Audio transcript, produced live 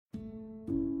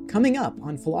Coming up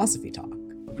on Philosophy Talk.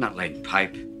 We're not laying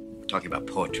pipe. We're talking about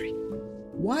poetry.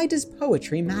 Why does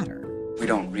poetry matter? We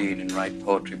don't read and write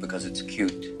poetry because it's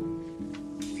cute.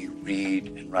 We read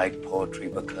and write poetry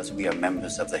because we are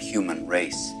members of the human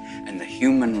race. And the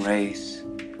human race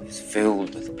is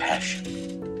filled with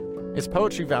passion. Is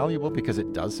poetry valuable because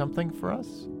it does something for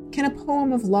us? Can a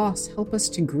poem of loss help us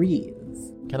to grieve?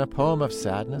 Can a poem of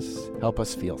sadness help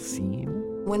us feel seen?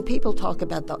 When people talk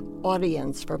about the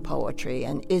audience for poetry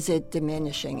and is it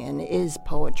diminishing and is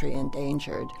poetry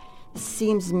endangered, it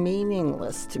seems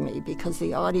meaningless to me because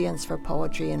the audience for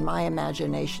poetry in my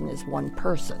imagination is one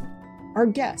person. Our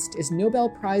guest is Nobel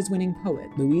Prize-winning poet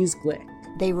Louise Glück.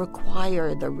 They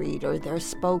require the reader. They're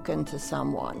spoken to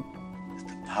someone. If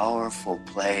the powerful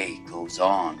play goes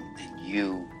on, then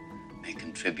you may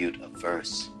contribute a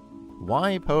verse.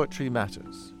 Why poetry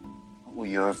matters. What will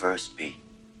your verse be?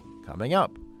 Coming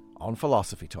up on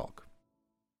Philosophy Talk.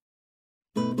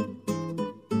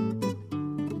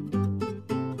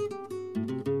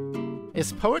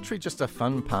 Is poetry just a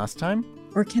fun pastime?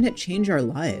 Or can it change our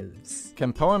lives?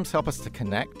 Can poems help us to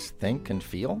connect, think, and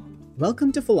feel?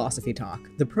 Welcome to Philosophy Talk,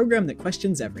 the program that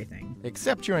questions everything.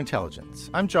 Except your intelligence.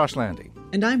 I'm Josh Landy.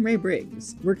 And I'm Ray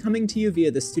Briggs. We're coming to you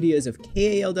via the studios of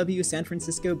KALW San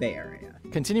Francisco Bay Area.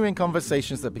 Continuing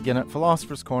conversations that begin at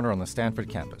Philosopher's Corner on the Stanford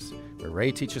campus, where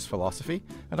Ray teaches philosophy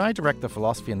and I direct the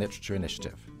Philosophy and Literature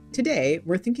Initiative. Today,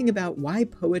 we're thinking about why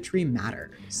poetry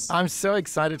matters. I'm so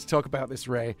excited to talk about this,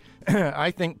 Ray.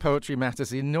 I think poetry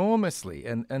matters enormously,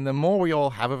 and the more we all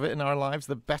have of it in our lives,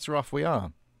 the better off we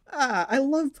are. I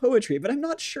love poetry, but I'm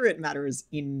not sure it matters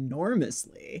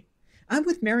enormously. I'm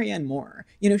with Marianne Moore.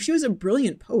 She was a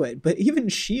brilliant poet, but even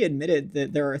she admitted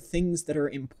that there are things that are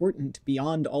important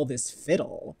beyond all this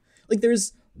fiddle. Like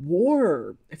there's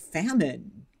war,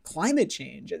 famine, climate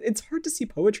change. It's hard to see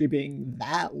poetry being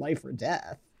that life or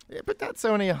death. Yeah, but that's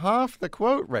only half the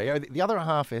quote, Ray. The other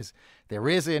half is, there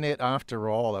is in it, after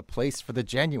all, a place for the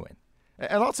genuine.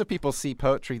 And lots of people see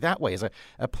poetry that way, as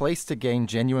a place to gain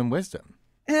genuine wisdom.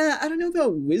 I don't know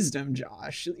about wisdom,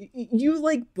 Josh. You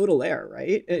like Baudelaire,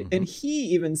 right? Mm-hmm. And he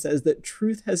even says that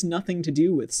truth has nothing to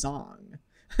do with song.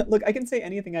 Look, I can say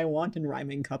anything I want in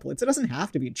rhyming couplets. It doesn't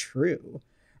have to be true.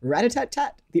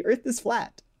 Rat-a-tat-tat, the earth is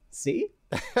flat. See?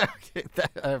 Okay,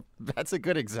 that's a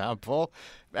good example.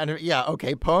 And yeah,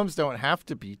 okay, poems don't have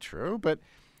to be true, but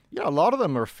a lot of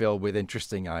them are filled with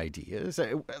interesting ideas.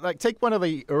 Like, take one of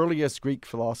the earliest Greek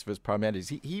philosophers, Parmenides.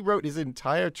 He wrote his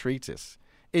entire treatise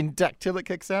in dactylic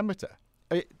hexameter.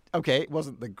 Okay, it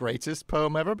wasn't the greatest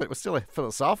poem ever, but it was still a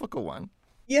philosophical one.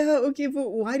 Yeah, okay, but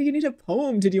why do you need a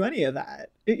poem to do any of that?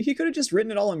 He could have just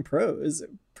written it all in prose. It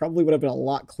probably would have been a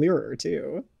lot clearer,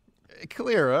 too.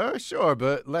 Clearer, sure,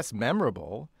 but less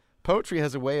memorable. Poetry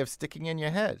has a way of sticking in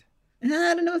your head. I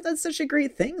don't know if that's such a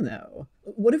great thing, though.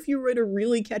 What if you write a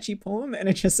really catchy poem and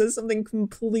it just says something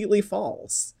completely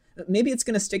false? Maybe it's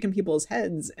going to stick in people's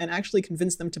heads and actually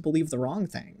convince them to believe the wrong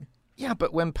thing. Yeah,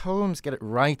 but when poems get it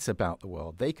right about the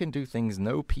world, they can do things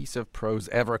no piece of prose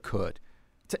ever could.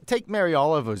 Take Mary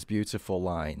Oliver's beautiful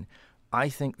line, "I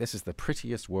think this is the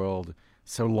prettiest world,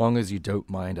 so long as you don't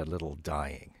mind a little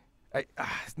dying."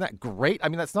 Isn't that great? I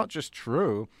mean, that's not just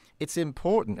true. It's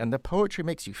important, and the poetry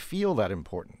makes you feel that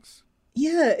importance.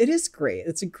 Yeah, it is great.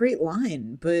 It's a great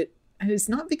line, but it's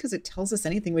not because it tells us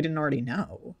anything we didn't already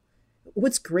know.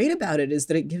 What's great about it is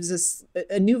that it gives us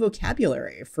a new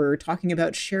vocabulary for talking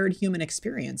about shared human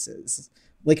experiences,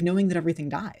 like knowing that everything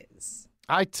dies.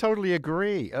 I totally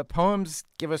agree. Poems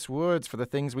give us words for the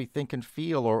things we think and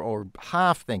feel, or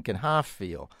half think and half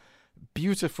feel.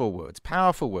 Beautiful words,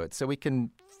 powerful words, so we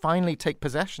can finally take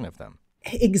possession of them.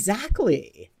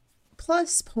 Exactly.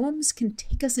 Plus, poems can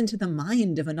take us into the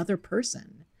mind of another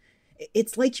person.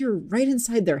 It's like you're right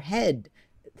inside their head,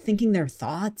 thinking their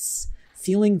thoughts,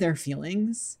 feeling their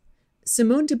feelings.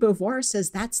 Simone de Beauvoir says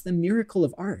that's the miracle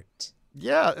of art.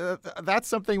 Yeah, that's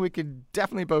something we could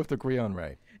definitely both agree on,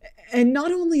 Ray. And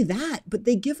not only that, but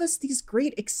they give us these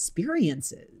great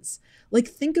experiences. Like,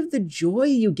 think of the joy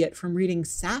you get from reading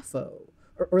Sappho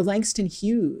or Langston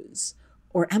Hughes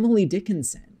or Emily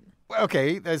Dickinson.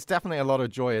 Okay, there's definitely a lot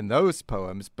of joy in those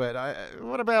poems, but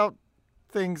what about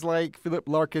things like Philip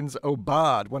Larkin's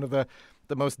Aubade, one of the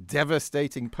most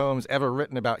devastating poems ever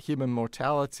written about human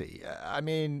mortality? I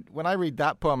mean, when I read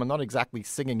that poem, I'm not exactly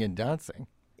singing and dancing.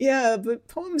 Yeah, but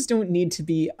poems don't need to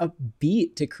be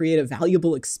upbeat to create a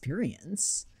valuable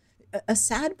experience. A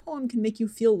sad poem can make you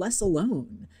feel less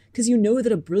alone, because you know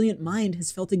that a brilliant mind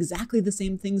has felt exactly the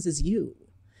same things as you.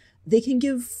 They can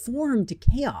give form to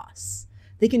chaos.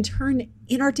 They can turn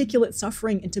inarticulate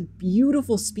suffering into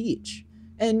beautiful speech.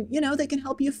 And, they can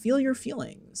help you feel your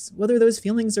feelings, whether those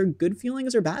feelings are good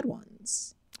feelings or bad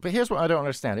ones. But here's what I don't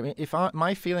understand. I mean, if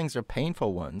my feelings are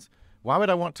painful ones, why would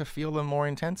I want to feel them more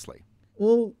intensely?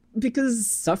 Well, because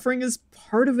suffering is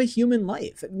part of a human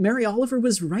life. Mary Oliver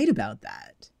was right about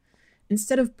that.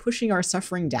 Instead of pushing our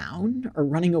suffering down or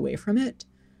running away from it,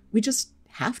 we just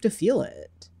have to feel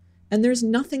it. And there's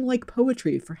nothing like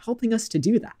poetry for helping us to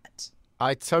do that.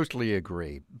 I totally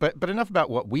agree. But enough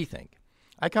about what we think.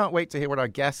 I can't wait to hear what our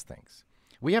guest thinks.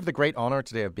 We have the great honor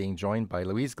today of being joined by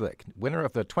Louise Glück, winner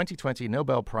of the 2020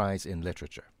 Nobel Prize in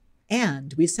Literature.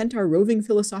 And we sent our roving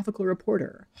philosophical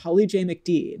reporter, Holly J.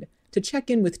 McDede, to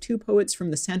check in with two poets from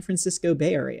the San Francisco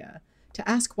Bay Area to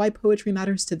ask why poetry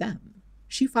matters to them.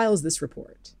 She files this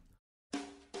report.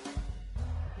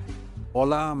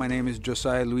 Hola, my name is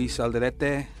Josiah Luis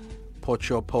Alderete,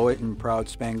 Pocho poet and proud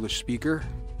Spanglish speaker.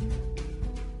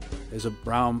 As a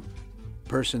brown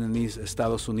person in these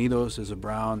Estados Unidos, as a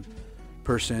brown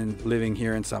person living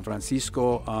here in San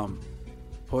Francisco,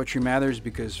 poetry matters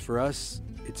because for us,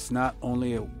 it's not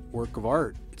only a work of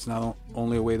art. It's not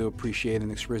only a way to appreciate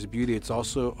and express beauty. It's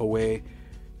also a way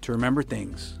to remember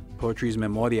things. Poetry is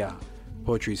memoria.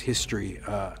 Poetry is history.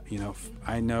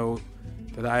 I know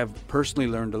that I have personally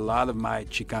learned a lot of my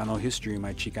Chicano history,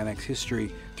 my Chicanx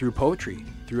history, through poetry,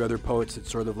 through other poets that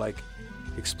sort of like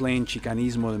explained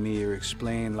Chicanismo to me or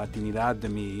explained Latinidad to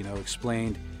me,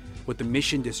 explained what the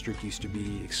Mission District used to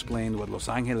be, explained what Los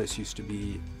Angeles used to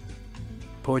be.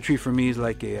 Poetry for me is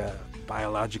like a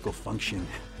biological function.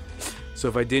 So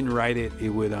if I didn't write it, it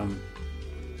would,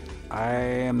 I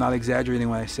am not exaggerating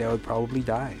when I say I would probably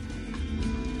die.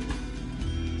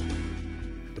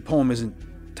 The poem isn't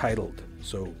titled,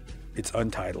 so it's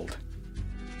untitled.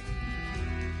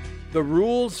 The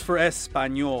rules for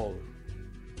Español.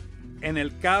 En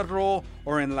el carro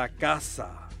or en la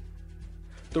casa.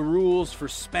 The rules for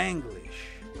Spanglish.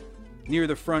 Near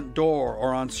the front door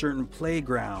or on certain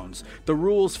playgrounds. The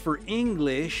rules for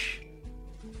English.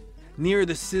 Near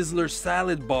the Sizzler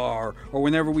salad bar or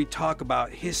whenever we talk about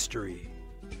history.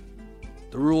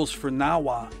 The rules for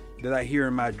Nawa that I hear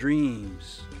in my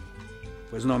dreams.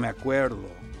 Pues no me acuerdo.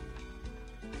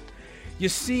 You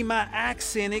see, my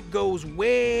accent, it goes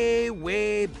way,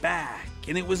 way back.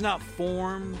 And it was not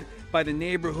formed by the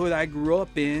neighborhood I grew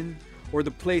up in or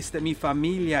the place that mi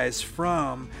familia is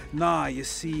from. Nah, you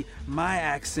see, my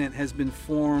accent has been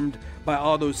formed by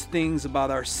all those things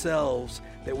about ourselves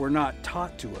that were not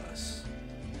taught to us.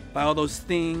 By all those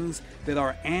things that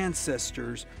our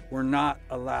ancestors were not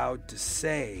allowed to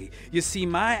say. You see,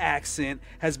 my accent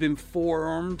has been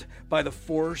formed by the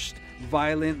forced,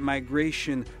 violent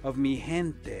migration of mi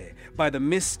gente, by the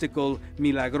mystical,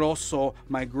 milagroso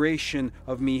migration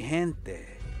of mi gente.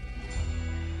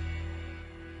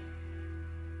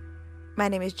 My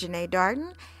name is Janae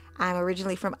Darden. I'm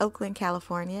originally from Oakland,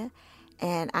 California,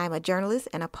 and I'm a journalist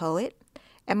and a poet.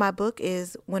 And my book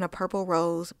is When a Purple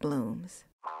Rose Blooms.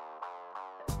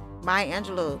 Maya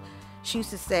Angelou, she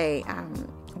used to say,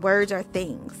 words are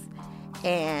things,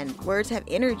 and words have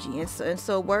energy, and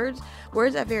so words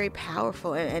are very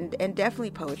powerful, and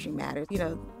definitely poetry matters.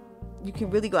 You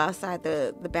can really go outside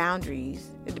the boundaries,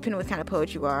 depending on what kind of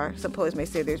poet you are. Some poets may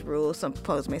say there's rules, some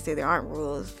poets may say there aren't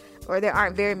rules, or there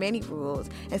aren't very many rules,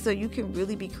 and so you can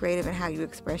really be creative in how you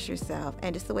express yourself,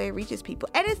 and just the way it reaches people.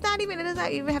 And it doesn't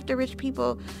even have to reach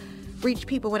people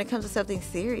when it comes to something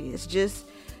serious. Just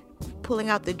pulling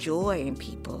out the joy in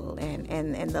people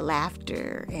and the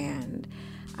laughter and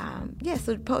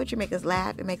so poetry makes us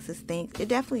laugh, it makes us think. It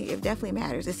definitely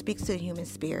matters. It speaks to the human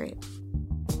spirit.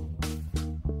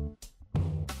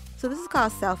 So this is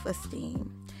called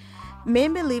Self-Esteem.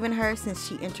 Men believe in her since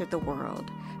she entered the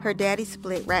world. Her daddy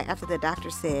split right after the doctor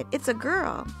said, "It's a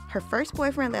girl." Her first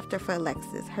boyfriend left her for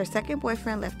Alexis. Her second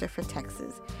boyfriend left her for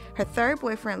Texas. Her third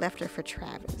boyfriend left her for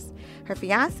Travis. Her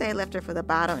fiance left her for the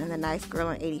bottle and the nice girl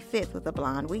on 85th with a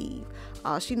blonde weave.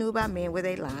 All she knew about men were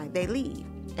they lie, they leave.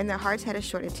 And their hearts had a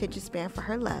short attention span for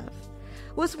her love.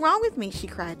 "What's wrong with me?" she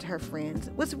cried to her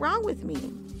friends. "What's wrong with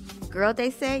me?" "Girl,"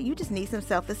 they say, "you just need some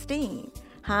self-esteem."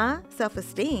 "Huh?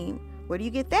 Self-esteem? Where do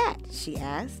you get that?" she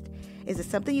asked. "Is it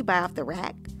something you buy off the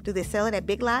rack? Do they sell it at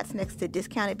Big Lots next to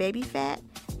discounted baby fat?"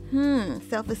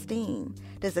 Self-esteem.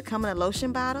 Does it come in a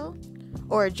lotion bottle?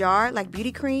 Or a jar like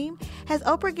beauty cream? Has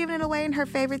Oprah given it away in her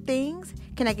favorite things?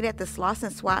 Can I get it at the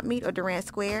Slauson Swap Meet or Durant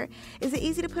Square? Is it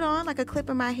easy to put on like a clip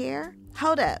in my hair?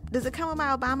 Hold up. Does it come with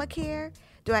my Obamacare?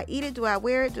 Do I eat it? Do I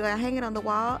wear it? Do I hang it on the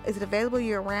wall? Is it available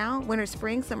year-round? Winter,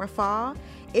 spring, summer, fall?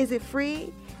 Is it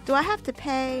free? Do I have to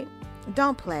pay?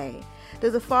 Don't play.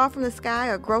 Does it fall from the sky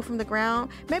or grow from the ground?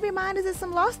 Maybe mine is in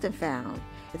some lost and found.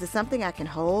 Is it something I can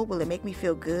hold? Will it make me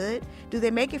feel good? Do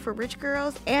they make it for rich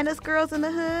girls and us girls in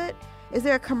the hood? Is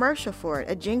there a commercial for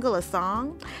it, a jingle, a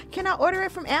song? Can I order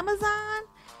it from Amazon?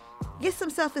 Get some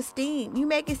self-esteem. You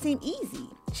make it seem easy,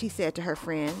 she said to her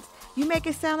friends. You make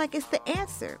it sound like it's the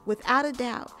answer, without a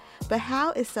doubt. But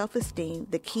how is self-esteem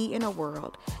the key in a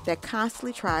world that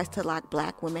constantly tries to lock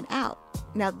Black women out?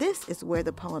 Now this is where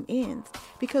the poem ends,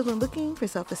 because when looking for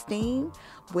self-esteem,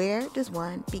 where does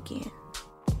one begin?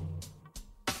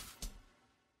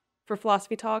 For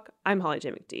Philosophy Talk, I'm Holly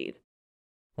J. McDede.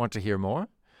 Want to hear more?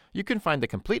 You can find the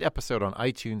complete episode on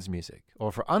iTunes Music,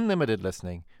 or for unlimited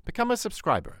listening, become a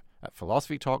subscriber at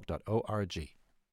philosophytalk.org.